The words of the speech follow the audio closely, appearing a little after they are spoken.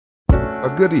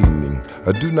Good evening.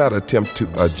 Do not attempt to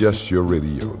adjust your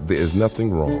radio. There is nothing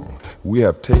wrong. We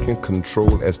have taken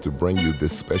control as to bring you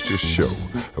this special show.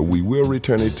 We will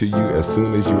return it to you as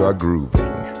soon as you are grooving.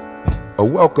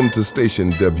 Welcome to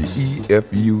station WEFUNK,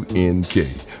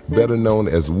 better known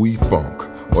as We Funk,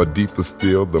 or deeper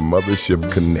still, the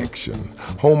Mothership Connection,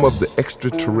 home of the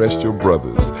extraterrestrial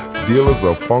brothers, dealers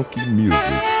of funky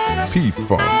music,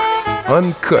 P-Funk,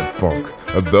 Uncut Funk,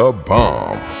 the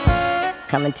bomb.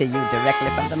 Coming to you directly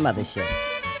from the Mothership,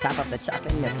 top of the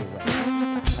chocolate Milky Way,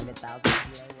 100,000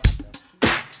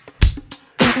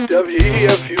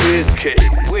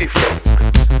 WEFUNK, We Funk,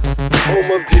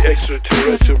 home of the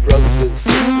extraterrestrial brothers and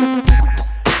sisters,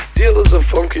 dealers of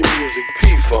funky music,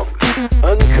 P-Funk,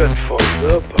 Uncut Funk,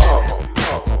 the bomb.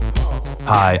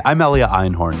 Hi, I'm Elia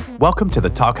Einhorn. Welcome to the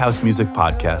Talkhouse Music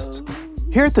Podcast.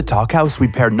 Here at the Talkhouse, we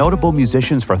pair notable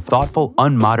musicians for thoughtful,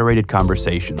 unmoderated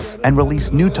conversations and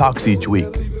release new talks each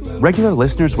week. Regular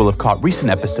listeners will have caught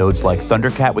recent episodes like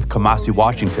Thundercat with Kamasi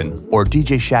Washington or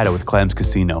DJ Shadow with Clams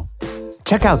Casino.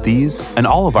 Check out these and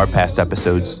all of our past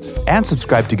episodes and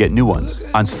subscribe to get new ones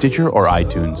on Stitcher or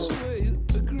iTunes.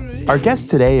 Our guests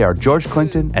today are George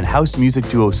Clinton and house music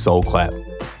duo Soul Clap.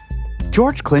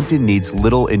 George Clinton needs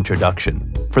little introduction.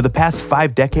 For the past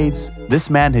 5 decades, this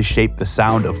man has shaped the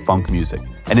sound of funk music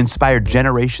and inspired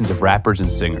generations of rappers and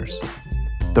singers.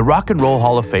 The Rock and Roll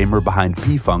Hall of Famer behind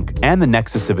P-Funk and the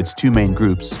nexus of its two main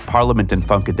groups, Parliament and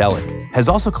Funkadelic, has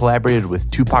also collaborated with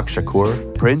Tupac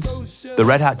Shakur, Prince, the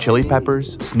Red Hot Chili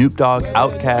Peppers, Snoop Dogg,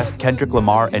 Outkast, Kendrick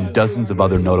Lamar, and dozens of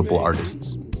other notable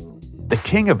artists. The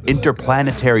king of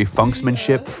interplanetary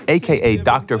funksmanship, aka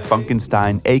Dr.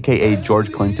 Funkenstein, aka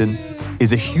George Clinton,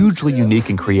 is a hugely unique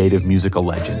and creative musical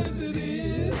legend.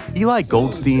 Eli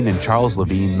Goldstein and Charles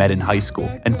Levine met in high school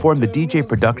and formed the DJ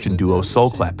production duo Soul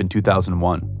Clap in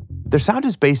 2001. Their sound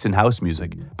is based in house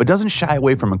music, but doesn't shy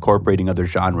away from incorporating other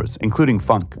genres, including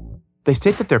funk. They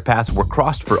state that their paths were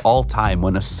crossed for all time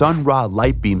when a Sun-Ra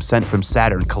light beam sent from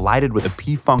Saturn collided with a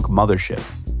P-Funk mothership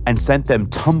and sent them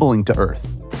tumbling to Earth.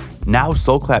 Now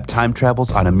Soul Clap time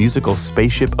travels on a musical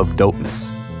spaceship of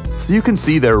dopeness. So you can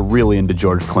see they're really into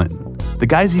George Clinton. The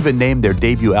guys even named their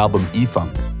debut album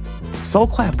E-Funk. Soul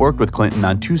Clap worked with Clinton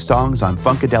on 2 songs on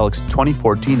Funkadelic's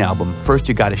 2014 album First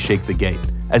You Gotta Shake the Gate,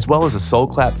 as well as a Soul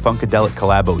Clap Funkadelic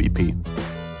collabo EP.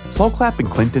 Soul Clap and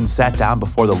Clinton sat down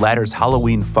before the latter's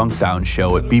Halloween Funkdown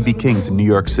show at BB King's in New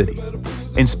York City.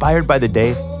 Inspired by the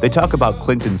day, they talk about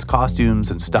Clinton's costumes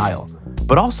and style,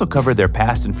 but also cover their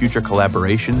past and future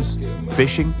collaborations,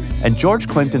 fishing, and George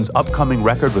Clinton's upcoming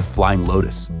record with Flying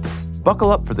Lotus.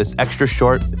 Buckle up for this extra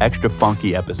short, extra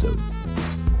funky episode.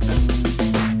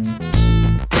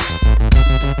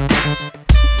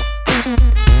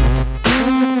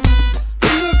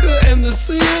 The looker and the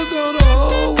seer don't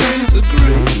always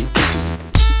agree.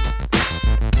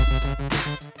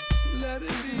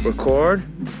 Record.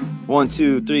 1,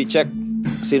 2, 3, check.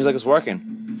 Seems like it's working.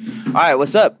 All right,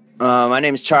 what's up? My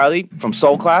name is Charlie from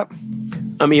Soul Clap.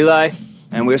 I'm Eli.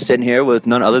 And we're sitting here with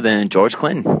none other than George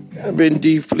Clinton. I've been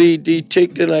defleed,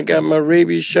 deticked, I got my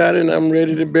rabies shot, and I'm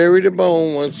ready to bury the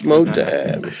bone once more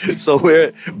time. So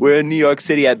we're in New York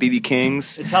City at BB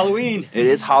King's. It's Halloween. It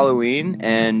is Halloween,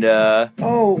 and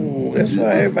Oh, that's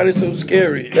why everybody's so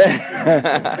scary.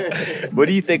 what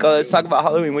do you think? Let's talk about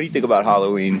Halloween. What do you think about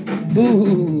Halloween?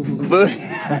 Boo. Boo.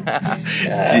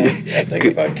 I think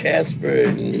about Casper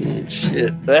and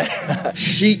shit.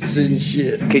 Sheets and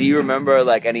shit. Can you remember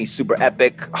like any super epic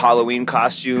Halloween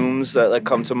costumes that like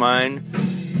come to mind?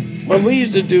 Well, we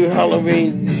used to do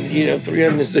Halloween,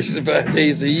 365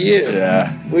 days a year.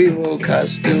 Yeah. We wore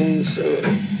costumes, so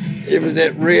it was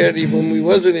that rarity when we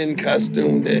wasn't in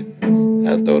costume that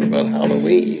I thought about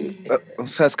Halloween.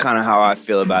 So that's kind of how I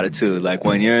feel about it too. Like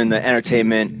when you're in the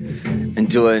entertainment and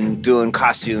doing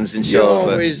costumes and You're shows.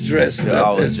 always dressed up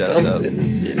always as dressed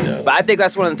something, up. But I think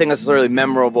that's one of the things that's really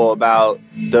memorable about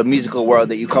the musical world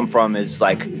that you come from is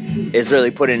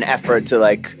really putting an effort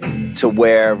to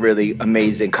wear really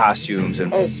amazing costumes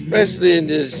and especially in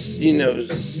this,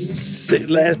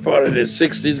 last part of the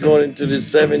 60s going into the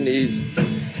 70s.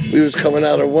 We was coming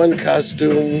out of one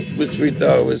costume, which we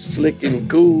thought was slick and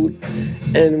cool,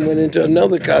 and went into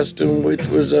another costume, which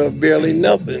was barely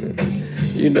nothing.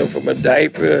 From a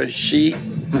diaper, a sheet,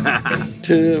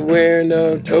 to wearing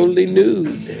totally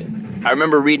nude. I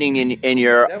remember reading in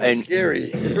your That was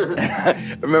scary. I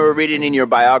remember reading in your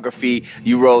biography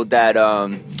you wrote that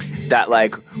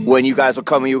like when you guys were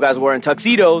coming, you guys were wearing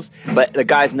tuxedos, but the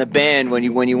guys in the band when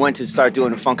you went to start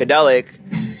doing the Funkadelic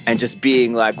and just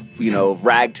being like,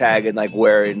 ragtag and like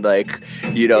wearing like,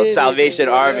 Salvation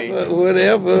Army.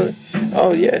 Whatever.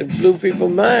 Oh yeah, it blew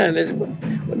people's mind.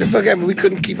 what the fuck happened? We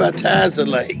couldn't keep our ties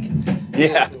alike.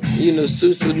 Yeah. You know,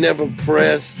 suits would never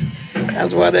press.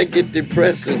 That's why that get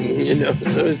depressing, you know.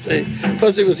 So it's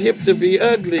plus it was hip to be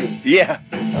ugly. Yeah.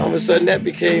 All of a sudden that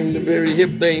became the very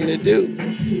hip thing to do.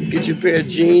 Get you a pair of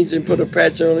jeans and put a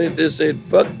patch on it that said,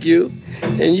 fuck you.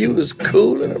 And you was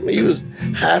cool. And I mean, you was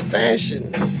high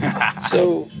fashion.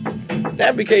 So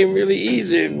that became really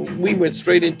easy. And we went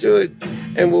straight into it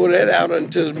and wore that out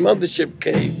until the mothership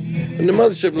came. When the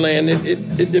mothership landed,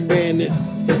 it demanded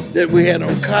that we had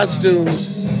on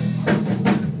costumes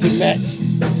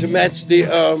to match the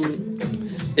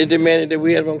it demanded that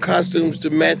we had on costumes to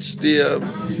match the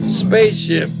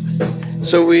spaceship.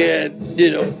 So we had,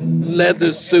 you know,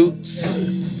 leather suits,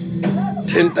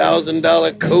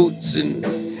 $10,000 coats, and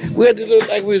we had to look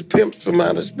like we was pimps from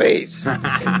outer space.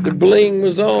 The bling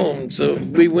was on, so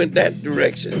we went that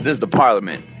direction. This is the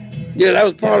Parliament. Yeah, that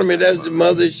was Parliament. That was the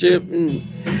mothership,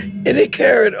 and it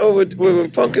carried over when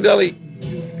Funkadelic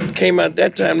came out.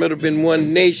 That time it would have been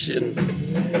One Nation.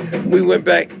 We went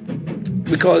back.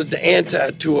 We called it the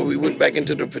anti-tour. We went back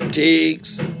into the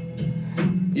fatigues,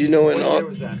 you know, and all. What year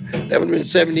was that? That would have been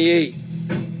 78.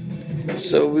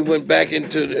 So we went back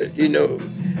into the, you know,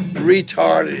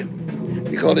 retarded.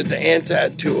 We called it the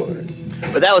anti-tour.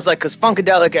 But that was like, because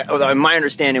Funkadelic, my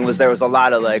understanding was there was a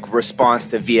lot of like response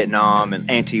to Vietnam and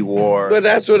anti-war. But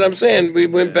that's what I'm saying. We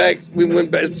went back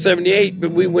 78,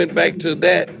 but we went back to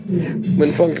that.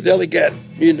 When Funkadelic got,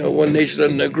 you know, One Nation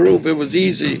Under the Groove, it was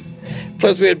easy.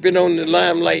 Plus we had been on the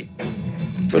limelight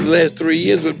for the last 3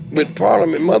 years with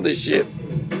Parliament Mothership.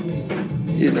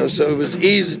 You know, so it was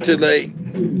easy to like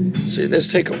say, let's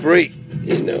take a break,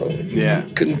 you know. Yeah.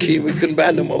 We couldn't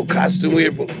buy no more costume. We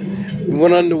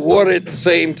went underwater at the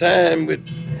same time with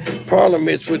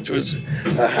Parliaments, which was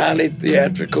a highly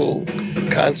theatrical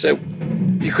concept.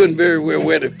 You couldn't very well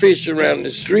wear the fish around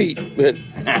the street, but,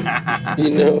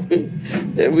 you know,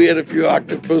 and we had a few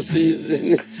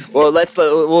octopuses. Well,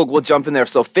 we'll jump in there.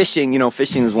 So fishing, you know,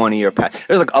 fishing is one of your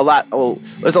there's like a lot.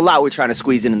 There's a lot we're trying to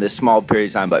squeeze in this small period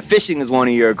of time, but fishing is one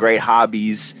of your great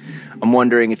hobbies. I'm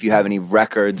wondering if you have any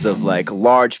records of like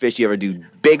large fish. You ever do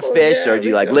big fish, or do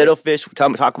you like little fish?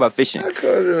 Talk about fishing. I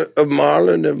caught a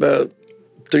marlin about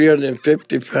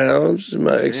 350 pounds.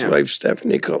 My ex-wife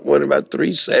Stephanie caught one about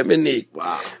 370.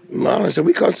 Wow. Marlin. So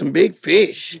we caught some big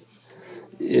fish.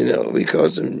 You know, we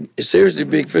caught some seriously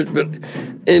big fish, but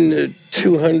in the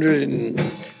 200 and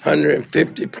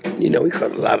 150, you know, we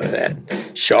caught a lot of that.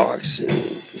 Sharks and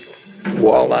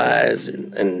walleyes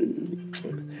and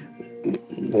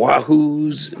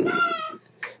wahoos. And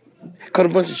caught a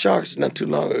bunch of sharks not too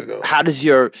long ago. How does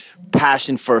your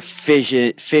passion for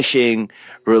fishing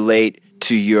relate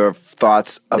to your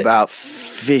thoughts about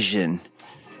vision?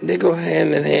 They go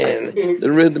hand in hand.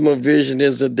 The rhythm of vision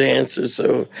is a dancer.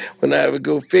 So when I would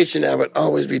go fishing, I would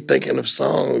always be thinking of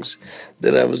songs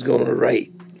that I was going to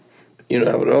write. You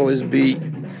know, I would always be,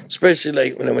 especially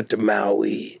like when I went to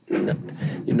Maui, you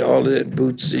know, all of that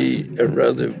Bootsy,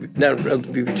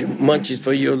 Munchies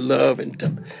for Your Love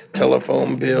and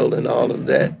Telephone Bill and all of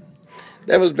that.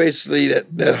 That was basically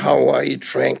that Hawaii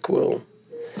tranquil,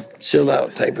 chill out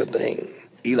type of thing.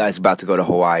 Eli's about to go to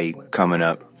Hawaii coming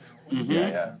up. Mm-hmm.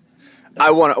 Yeah.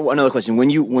 I want another question. When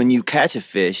you catch a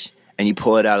fish and you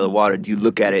pull it out of the water, do you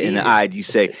look at it in the eye? Do you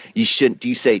say you shouldn't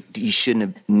have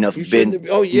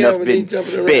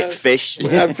bit fish?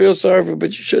 I feel sorry for, but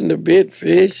you shouldn't have bit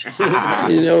fish.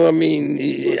 You know, I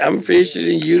mean, I'm fishing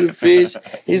and you the fish.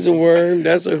 He's a worm.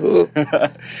 That's a hook.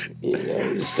 You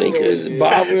know, the sinkers, the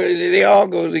bobber, they all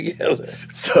go together.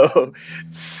 So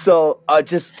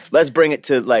just let's bring it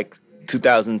to like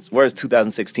 2000s. Where's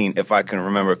 2016? If I can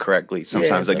remember correctly.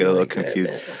 Sometimes I get a little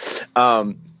confused.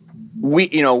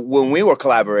 When we were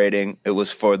collaborating, it was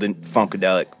for the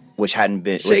Funkadelic, which had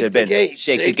been Shake the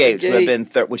Gate,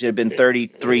 which had been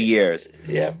 33 years.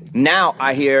 Yeah. Now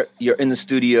I hear you're in the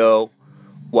studio.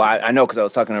 Well, I know because I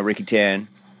was talking to Ricky Tan,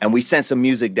 and we sent some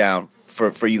music down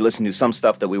for you to listen to, some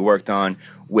stuff that we worked on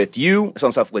with you,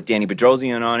 some stuff with Danny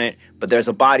Bedrosian on it, but there's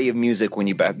a body of music when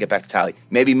you get back to Tally.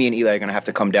 Maybe me and Eli are going to have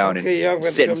to come down and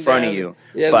sit in front of you.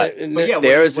 Yeah, but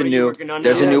there's a new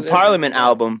Parliament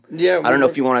album. Yeah, I don't know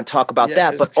if you want to talk about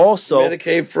that, but also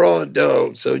Medicaid fraud,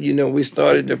 dog. So, you know, we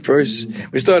started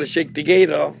Shake the Gate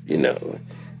off, you know,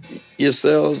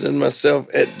 yourselves and myself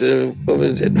at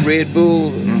Red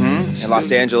Bull in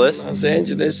Los Angeles.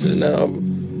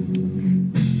 And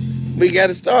we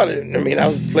got it started. I mean, I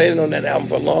was planning on that album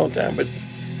for a long time, but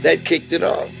that kicked it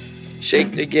off.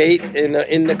 Shake the Gate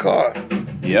in the car.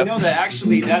 Yep. You know that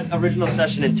actually that original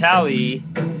session in Tally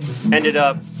ended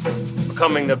up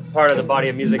becoming the part of the body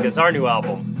of music that's our new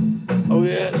album. Oh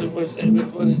yeah, which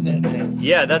one is that now?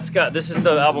 Yeah, this is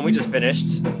the album we just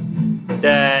finished.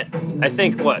 That I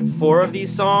think 4 of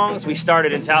these songs we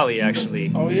started in Tally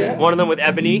actually. Oh yeah. One of them with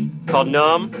Ebony called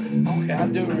Numb. Okay, I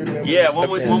do remember. Yeah, one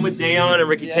with Dayon and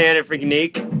Ricky Tan and Freaky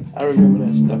Neek. I remember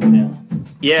that stuff now.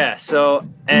 Yeah, so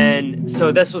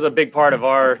this was a big part of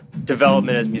our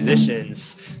development as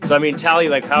musicians. So I mean, Tally,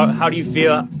 like how do you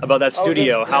feel about that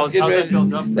studio? How's that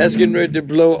built up? That's getting ready to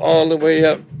blow all the way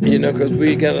up, because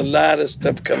we got a lot of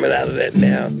stuff coming out of that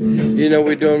now.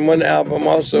 We're doing one album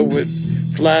also with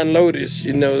Flying Lotus,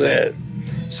 that.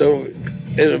 So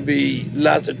it'll be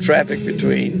lots of traffic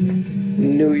between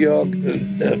New York,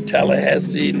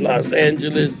 Tallahassee, Los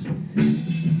Angeles,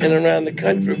 and around the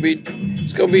country.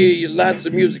 It's going to be lots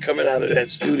of music coming out of that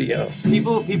studio.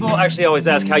 People actually always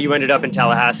ask how you ended up in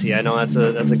Tallahassee. I know that's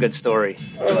a good story.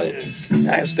 Well,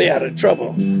 I stay out of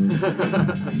trouble.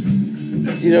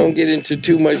 You don't get into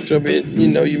too much trouble.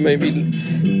 You may be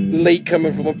late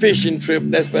coming from a fishing trip.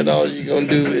 That's about all you're going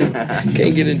to do.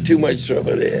 Can't get in too much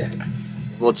trouble there.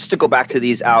 Well, just to go back to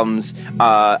these albums,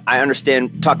 I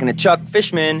understand, talking to Chuck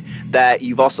Fishman, that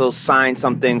you've also signed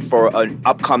something for an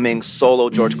upcoming solo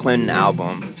George Clinton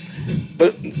album.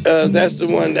 But that's the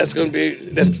one that's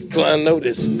Flying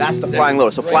Lotus. That's the Flying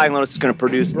Lotus. So Flying Lotus is going to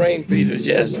produce... Brain Feeders,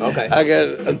 yes. Okay. I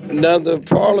got another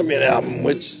Parliament album,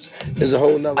 which is a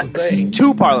whole nother thing.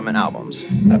 2 Parliament albums.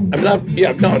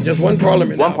 Just one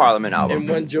Parliament One album. Parliament album. And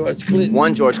one George Clinton.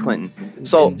 One George Clinton.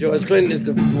 So and George Clinton is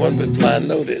the one with Flying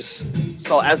Lotus.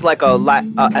 So as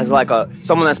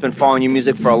someone that's been following your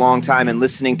music for a long time and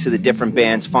listening to the different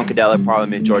bands, Funkadelic,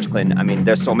 Parliament, George Clinton, I mean,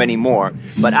 there's so many more.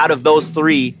 But out of those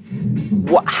 3,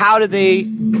 how do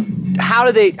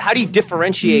you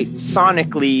differentiate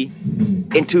sonically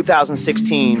in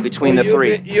 2016 between the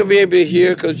 3? You'll be able to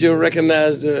hear because you'll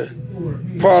recognize the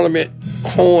Parliament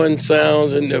horn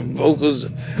sounds and the vocals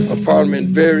of Parliament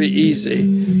very easy.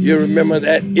 You remember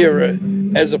that era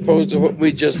as opposed to what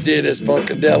we just did as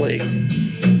Funkadelic.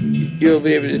 You'll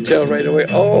be able to tell right away,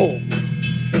 oh,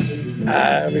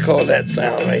 I recall that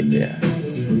sound right there.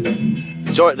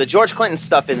 The George Clinton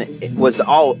stuff was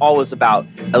always about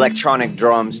electronic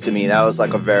drums to me. That was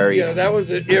like a very... Yeah, that was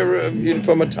the era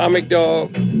from Atomic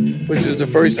Dog, which is the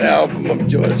first album of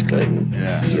George Clinton.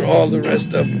 Yeah. Through all the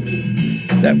rest of them.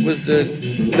 That was the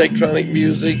electronic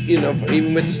music, even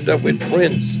with the stuff with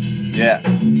Prince. Yeah.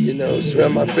 Smell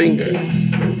My Finger.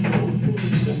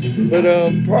 But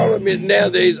Parliament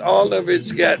nowadays, all of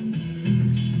it's got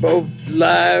both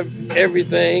live,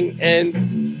 everything, and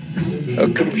a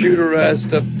computerized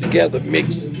stuff together,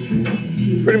 mixed.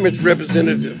 Pretty much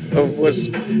representative of what's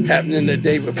happening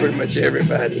today with pretty much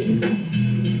everybody.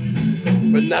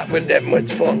 But not with that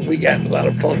much funk. We got a lot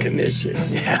of funk in this shit.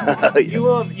 Yeah.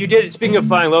 You did, speaking of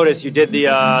Flying Lotus, you did the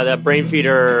that Brain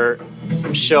Feeder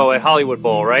show at Hollywood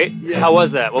Bowl, right? Yeah. How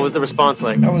was that? What was the response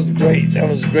like? That was great.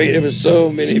 There was so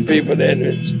many people there.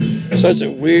 It's such a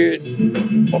weird,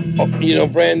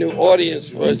 brand new audience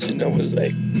for us. It was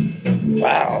like,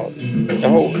 wow. The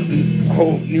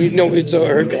whole, we saw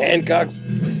Herbie Hancock.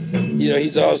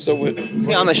 He's also with... Was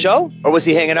he on the show? Or was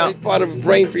he hanging out? He's part of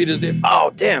Brain Feeders.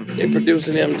 Oh, damn. They're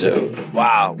producing him, too.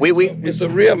 Wow. It's a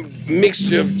real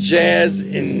mixture of jazz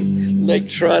and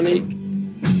electronic,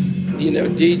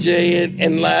 DJ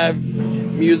and live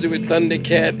music with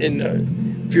Thundercat and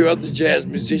a few other jazz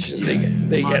musicians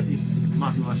they got.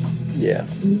 Yeah.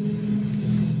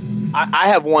 I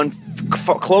have one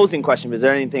closing question. Is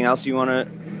there anything else you want to...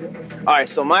 All right,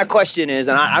 so my question is,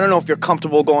 and I don't know if you're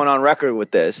comfortable going on record with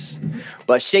this,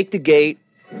 but Shake the Gate,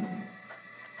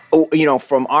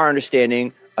 from our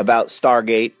understanding about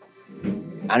Stargate,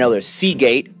 I know there's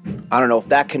Seagate. I don't know if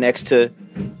that connects to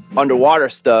underwater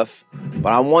stuff,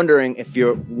 but I'm wondering if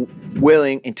you're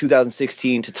willing in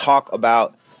 2016 to talk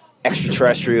about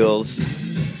extraterrestrials,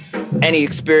 any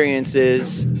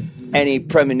experiences, any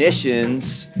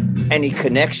premonitions, any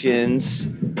connections.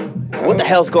 What the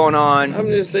hell's going on I'm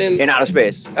just saying, in outer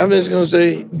space? I'm just going to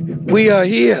say, we are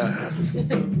here.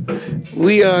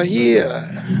 We are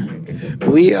here.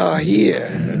 We are here.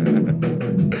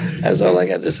 That's all I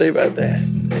got to say about that.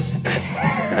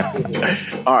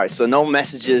 All right, so no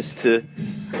messages to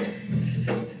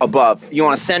above. You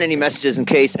want to send any messages in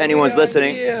case anyone's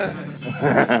listening? Yeah.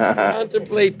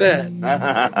 Contemplate that.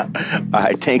 All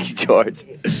right, thank you, George.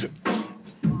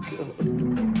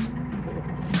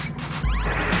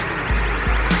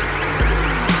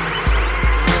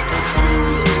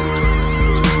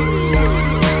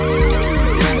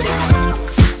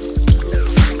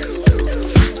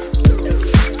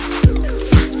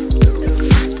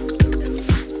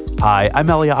 Hi, I'm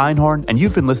Elia Einhorn, and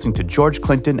you've been listening to George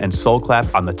Clinton and Soul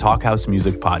Clap on the Talkhouse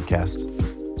Music Podcast.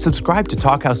 Subscribe to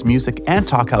Talkhouse Music and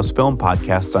Talkhouse Film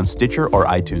podcasts on Stitcher or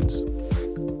iTunes.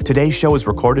 Today's show is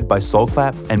recorded by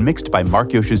Soulclap and mixed by Mark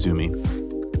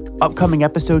Yoshizumi. Upcoming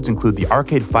episodes include the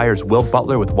Arcade Fire's Will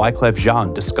Butler with Wyclef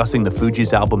Jean discussing the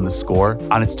Fugees' album The Score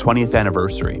on its 20th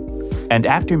anniversary, and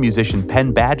actor-musician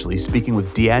Penn Badgley speaking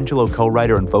with D'Angelo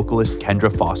co-writer and vocalist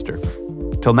Kendra Foster.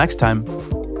 Till next time,